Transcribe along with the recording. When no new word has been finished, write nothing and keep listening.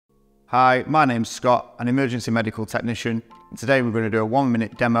Hi, my name's Scott, an emergency medical technician, and today we're going to do a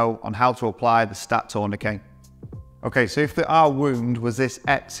 1-minute demo on how to apply the STAT Tourniquet. Okay, so if our wound was this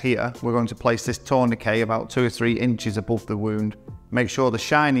X here, we're going to place this tourniquet about 2 or 3 inches above the wound. Make sure the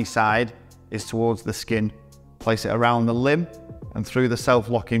shiny side is towards the skin. Place it around the limb and through the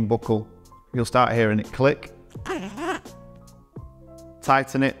self-locking buckle. You'll start hearing it click.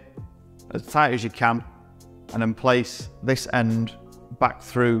 Tighten it as tight as you can, and then place this end back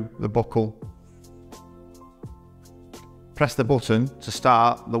through the buckle. Press the button to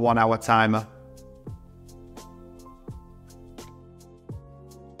start the 1-hour timer.